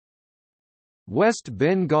West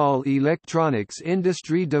Bengal Electronics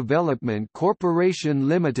Industry Development Corporation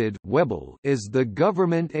Limited (WEBL) is the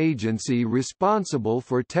government agency responsible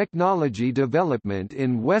for technology development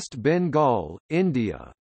in West Bengal,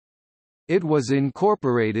 India. It was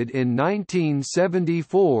incorporated in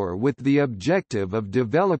 1974 with the objective of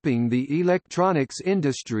developing the electronics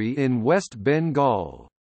industry in West Bengal.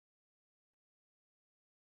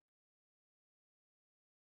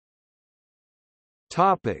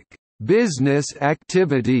 Topic: Business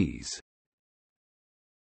activities.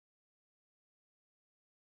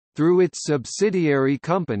 Through its subsidiary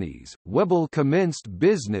companies, WEBL commenced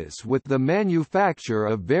business with the manufacture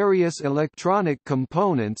of various electronic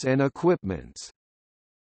components and equipments.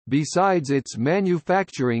 Besides its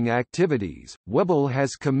manufacturing activities, WEBL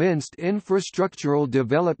has commenced infrastructural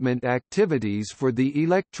development activities for the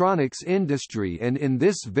electronics industry, and in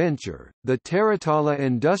this venture, the Taratala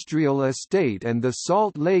Industrial Estate and the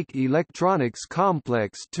Salt Lake Electronics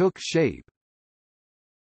Complex took shape.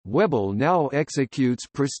 WEBL now executes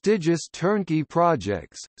prestigious turnkey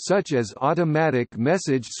projects, such as automatic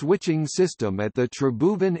message switching system at the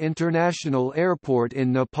Tribhuvan International Airport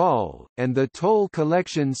in Nepal, and the toll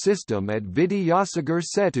collection system at Vidyasagar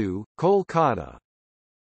Setu, Kolkata.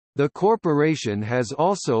 The corporation has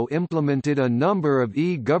also implemented a number of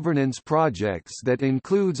e-governance projects that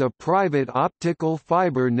includes a private optical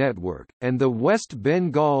fiber network, and the West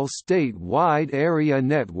Bengal State Wide Area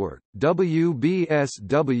Network WBSWAN.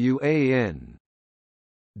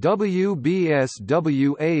 WBSWAN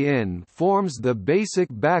forms the basic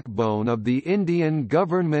backbone of the Indian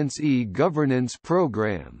government's e-governance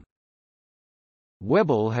program.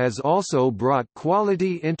 WEBL has also brought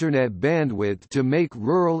quality internet bandwidth to make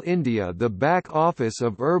rural India the back office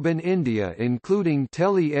of urban India, including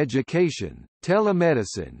tele-education,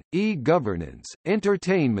 telemedicine, e-governance,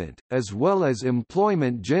 entertainment, as well as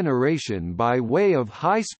employment generation by way of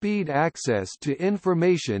high-speed access to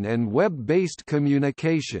information and web-based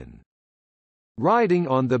communication. Riding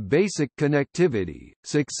on the basic connectivity,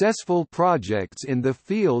 successful projects in the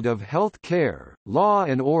field of health care, law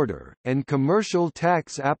and order, and commercial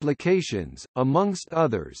tax applications, amongst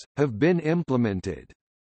others, have been implemented.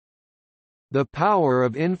 The power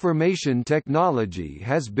of information technology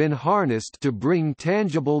has been harnessed to bring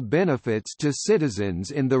tangible benefits to citizens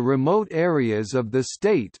in the remote areas of the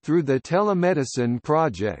state through the telemedicine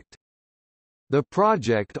project. The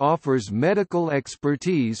project offers medical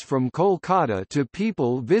expertise from Kolkata to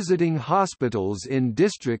people visiting hospitals in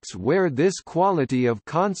districts where this quality of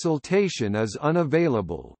consultation is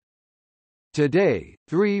unavailable. Today,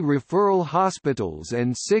 3 referral hospitals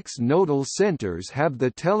and 6 nodal centers have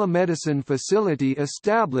the telemedicine facility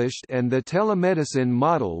established, and the telemedicine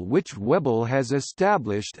model which WEBL has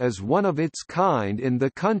established is one of its kind in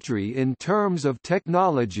the country in terms of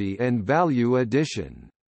technology and value addition.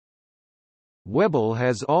 WEBL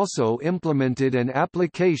has also implemented an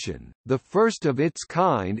application, the first of its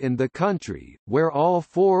kind in the country, where all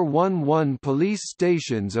 411 police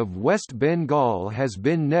stations of West Bengal has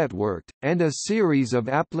been networked, and a series of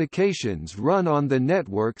applications run on the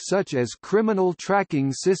network such as Criminal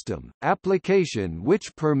Tracking System, application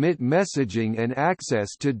which permit messaging and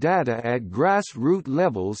access to data at grassroots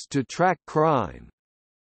levels to track crime.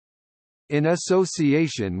 In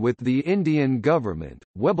association with the Indian government,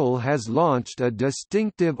 WEBL has launched a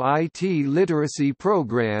distinctive IT literacy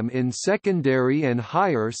program in secondary and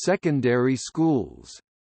higher secondary schools.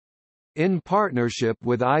 In partnership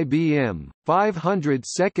with IBM, 500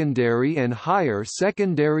 secondary and higher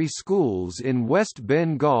secondary schools in West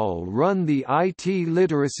Bengal run the IT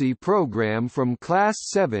literacy program from Class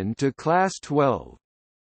 7 to Class 12.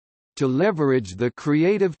 To leverage the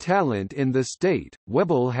creative talent in the state,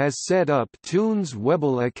 WEBL has set up Toons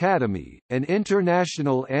WEBL Academy, an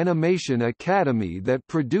international animation academy that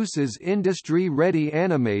produces industry-ready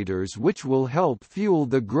animators which will help fuel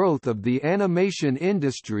the growth of the animation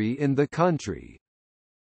industry in the country.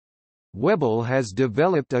 WEBL has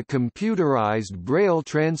developed a computerized Braille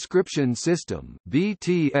transcription system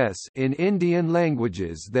 (BTS) in Indian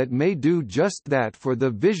languages that may do just that for the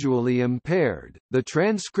visually impaired. The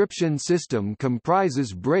transcription system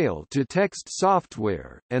comprises Braille to text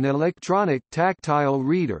software, an electronic tactile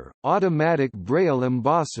reader, automatic Braille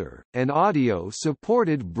embosser, and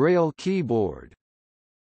audio-supported Braille keyboard.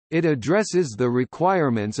 It addresses the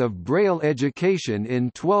requirements of Braille education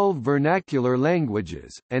in 12 vernacular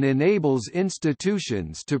languages, and enables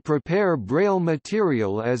institutions to prepare Braille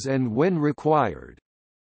material as and when required.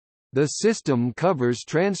 The system covers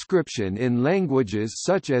transcription in languages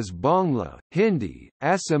such as Bangla, Hindi,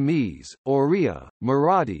 Assamese, Oriya,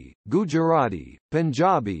 Marathi, Gujarati,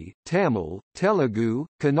 Punjabi, Tamil, Telugu,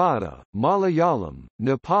 Kannada, Malayalam,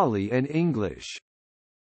 Nepali and English.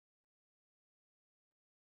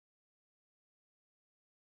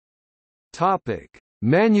 Topic: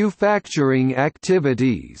 Manufacturing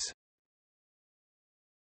activities.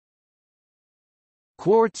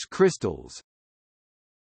 Quartz crystals,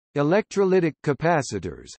 electrolytic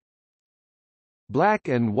capacitors, black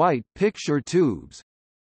and white picture tubes,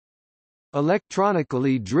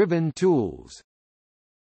 electronically driven tools,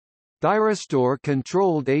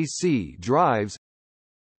 thyristor-controlled AC drives,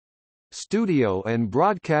 studio and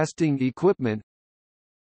broadcasting equipment,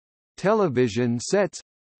 television sets,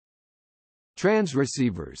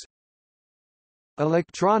 transceivers,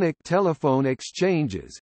 electronic telephone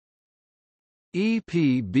exchanges,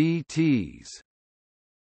 EPBTs.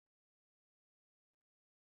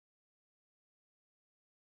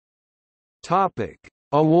 Topic: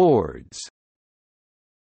 Awards.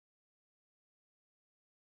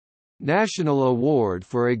 National Award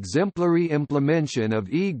for Exemplary Implementation of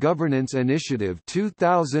E-Governance Initiative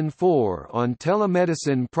 2004 on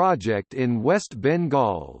Telemedicine Project in West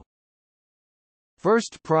Bengal.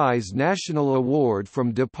 First Prize National Award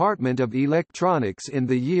from Department of Electronics in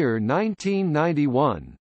the year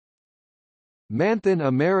 1991. Manthan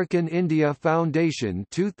American India Foundation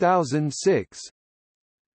 2006.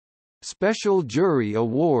 Special Jury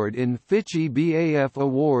Award in FICCI BAF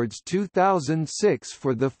Awards 2006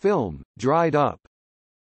 for the film, Dried Up.